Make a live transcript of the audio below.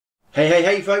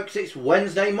Hey folks, it's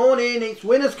Wednesday morning, it's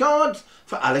winners cards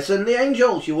for Alison the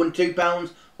Angel. She won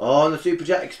 £2 on the Super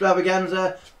Chat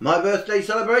Extravaganza, my birthday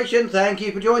celebration. Thank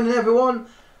you for joining everyone.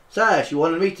 So she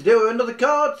wanted me to do another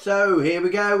card, so here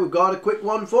we go. We've got a quick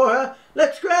one for her.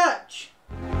 Let's scratch.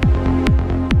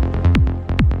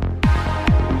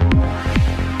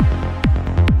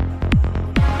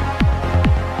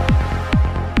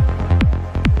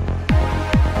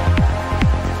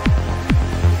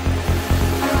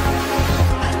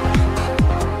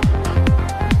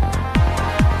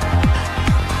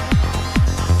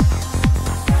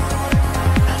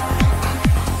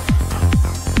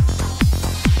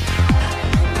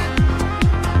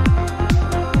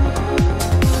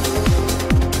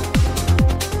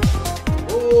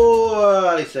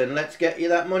 Alison, let's get you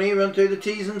that money, run through the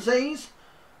T's and C's.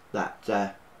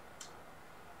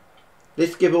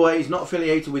 This giveaway is not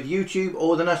affiliated with YouTube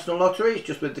or the National Lottery, it's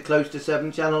just with the Close to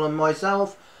 7 channel and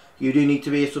myself. You do need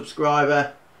to be a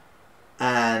subscriber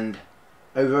and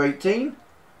over 18.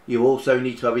 You also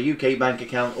need to have a UK bank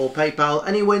account or PayPal.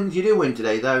 Any wins you do win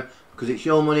today though, because it's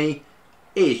your money,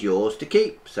 is yours to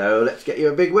keep. So let's get you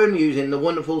a big win using the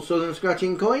wonderful Southern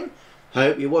Scratching coin.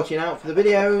 Hope you're watching out for the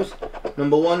videos.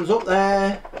 Number 1's up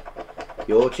there.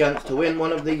 Your chance to win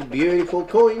one of these beautiful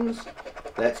coins.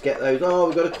 Let's get those. Oh,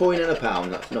 we've got a coin and a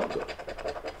pound. That's not good.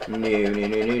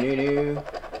 No.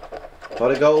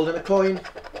 Pot of gold and a coin.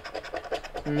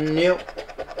 Nope.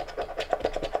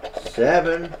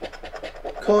 7.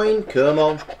 Coin. Come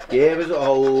on. Give us.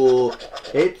 Oh,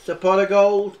 it's a pot of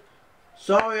gold.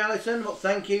 Sorry, Alison, but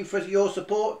thank you for your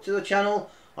support to the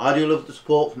channel. I do love the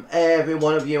support from every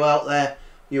one of you out there.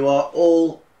 You are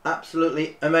all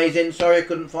absolutely amazing. Sorry I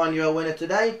couldn't find you a winner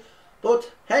today,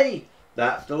 but hey,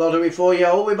 that's the lottery for you.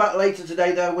 I'll be back later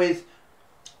today though with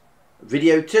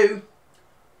video 2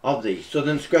 of the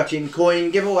Southern Scratching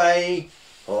coin giveaway.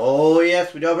 Oh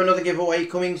yes, we do have another giveaway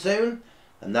coming soon,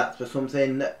 and that's for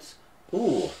something that's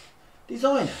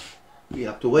designer. You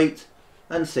have to wait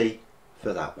and see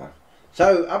for that one.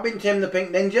 So, I've been Tim the Pink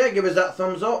Ninja. Give us that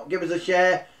thumbs up, give us a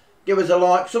share, give us a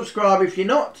like, subscribe if you're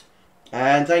not.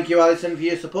 And thank you, Alison, for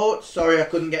your support. Sorry I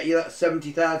couldn't get you that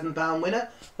 £70,000 winner.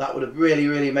 That would have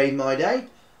really made my day.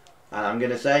 And I'm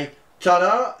going to say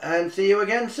ta-da and see you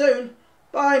again soon.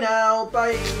 Bye now.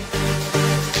 Bye.